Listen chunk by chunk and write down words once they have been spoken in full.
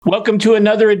Welcome to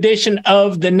another edition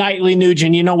of the Nightly Nuge.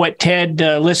 And you know what, Ted,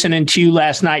 listening to you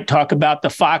last night talk about the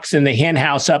fox and the hen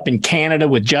house up in Canada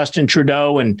with Justin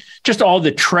Trudeau and just all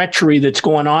the treachery that's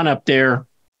going on up there.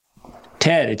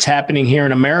 Ted, it's happening here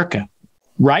in America.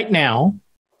 Right now,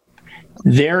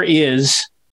 there is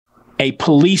a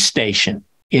police station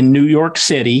in New York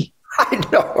City. I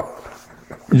know.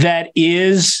 That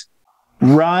is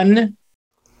run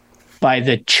by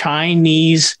the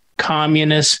Chinese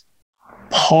Communist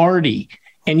Party.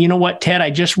 And you know what, Ted? I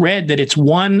just read that it's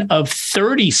one of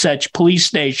 30 such police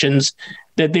stations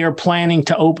that they're planning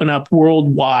to open up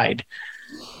worldwide.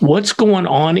 What's going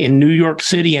on in New York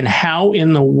City, and how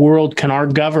in the world can our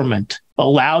government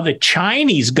allow the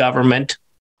Chinese government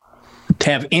to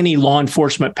have any law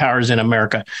enforcement powers in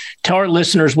America? Tell our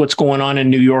listeners what's going on in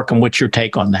New York and what's your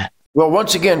take on that. Well,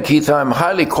 once again, Keith, I'm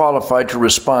highly qualified to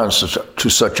respond to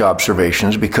such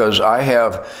observations because I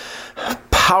have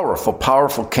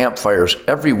powerful campfires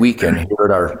every weekend here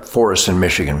at our forest in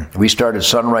Michigan. We started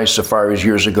sunrise safaris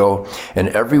years ago, and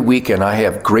every weekend I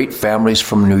have great families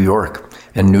from New York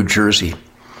and New Jersey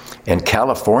and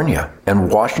California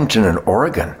and Washington and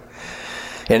Oregon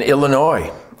and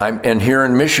Illinois. And here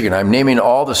in Michigan, I'm naming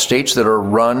all the states that are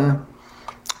run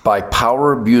by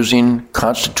power-abusing,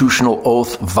 constitutional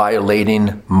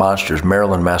oath-violating monsters: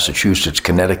 Maryland, Massachusetts,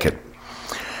 Connecticut.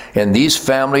 And these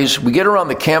families, we get around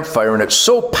the campfire, and it's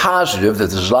so positive that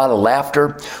there's a lot of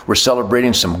laughter. We're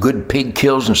celebrating some good pig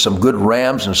kills and some good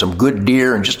rams and some good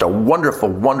deer and just a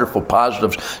wonderful,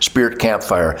 positive spirit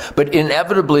campfire. But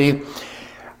inevitably,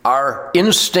 our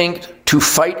instinct to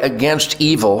fight against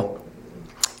evil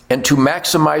and to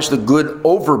maximize the good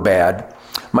over bad,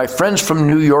 my friends from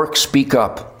New York speak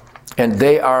up, and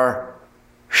they are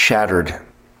shattered.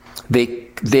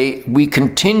 We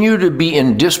continue to be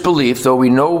in disbelief, though we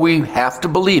know we have to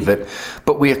believe it,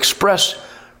 but we express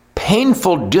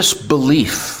painful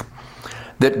disbelief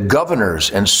that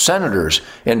governors and senators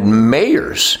and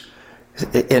mayors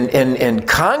and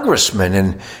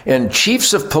congressmen and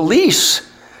chiefs of police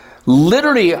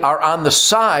literally are on the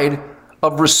side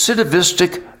of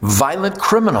recidivistic, violent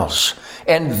criminals.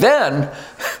 And then,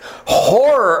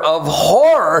 horror of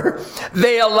horror,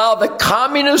 they allow the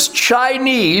communist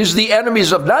Chinese, the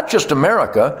enemies of not just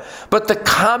America, but the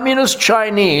communist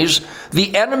Chinese,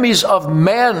 the enemies of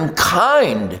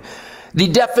mankind, the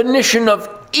definition of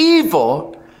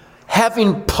evil,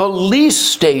 having police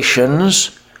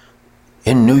stations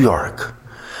in New York.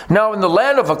 Now, in the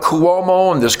land of a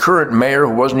Cuomo and this current mayor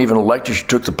who wasn't even elected, she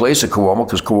took the place of Cuomo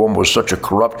because Cuomo was such a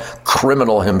corrupt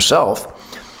criminal himself.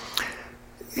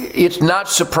 It's not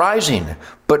surprising,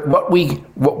 but what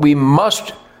we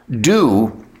must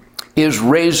do is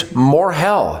raise more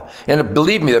hell. And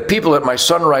believe me, the people at my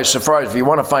sunrise safaris, if you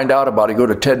want to find out about it, go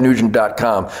to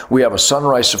tednugent.com. We have a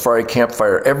sunrise safari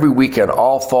campfire every weekend,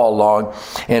 all fall long,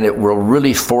 and it will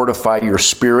really fortify your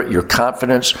spirit, your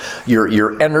confidence,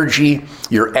 your energy,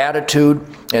 your attitude.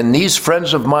 And these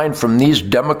friends of mine from these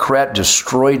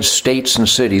Democrat-destroyed states and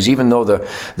cities, even though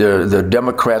the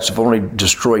Democrats have only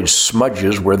destroyed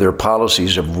smudges where their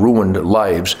policies have ruined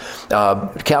lives,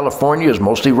 California is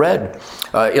mostly red.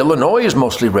 Illinois is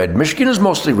mostly red. Michigan is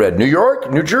mostly red. New York,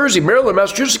 New Jersey, Maryland,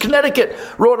 Massachusetts, Connecticut,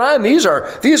 Rhode Island. These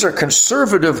are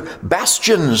conservative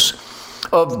bastions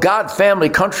of God, family,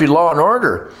 country, law, and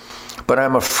order. But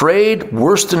I'm afraid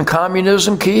worse than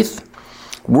communism, Keith,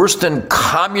 worse than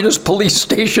communist police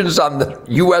stations on the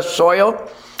U.S. soil,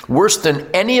 worse than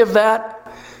any of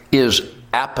that is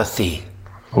apathy.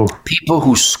 Oh. People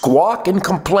who squawk and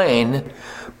complain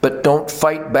but don't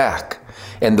fight back.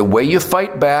 And the way you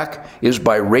fight back is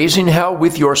by raising hell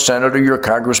with your senator, your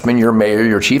congressman, your mayor,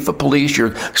 your chief of police,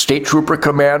 your state trooper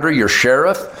commander, your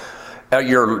sheriff,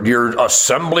 your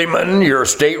assemblyman, your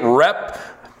state rep.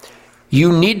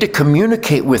 You need to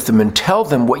communicate with them and tell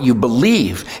them what you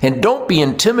believe, and don't be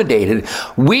intimidated.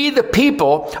 We, the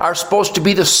people, are supposed to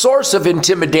be the source of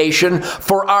intimidation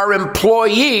for our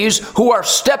employees who are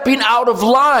stepping out of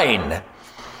line.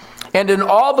 And in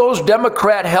all those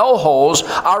Democrat hellholes,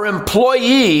 our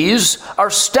employees are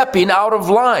stepping out of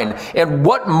line. And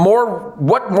what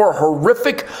more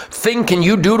horrific thing can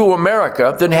you do to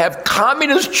America than have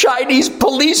communist Chinese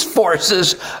police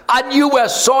forces on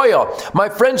U.S. soil? My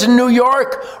friends in New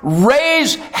York,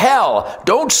 raise hell.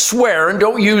 Don't swear and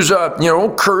don't use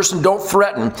curse and don't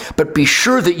threaten, but be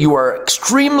sure that you are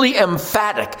extremely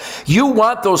emphatic. You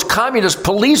want those communist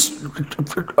police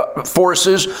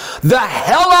forces the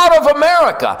hell out of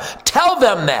America. Tell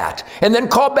them that. And then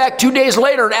call back 2 days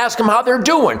later and ask them how they're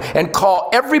doing. And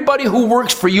call everybody who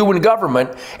works for you in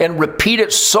government and repeat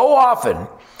it so often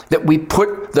that we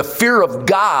put the fear of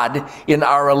God in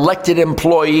our elected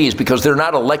employees, because they're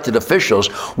not elected officials.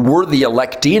 We're the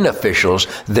electing officials.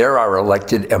 They're our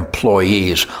elected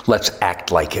employees. Let's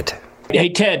act like it. Hey,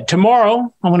 Ted,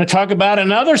 tomorrow I want to talk about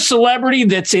another celebrity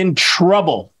that's in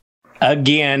trouble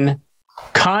again.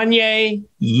 Kanye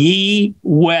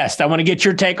West. I want to get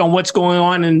your take on what's going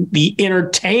on in the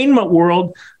entertainment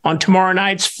world on tomorrow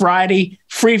night's Friday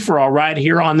free-for-all right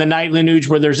here on the Nightly Nuge,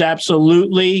 where there's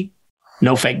absolutely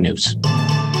no fake news.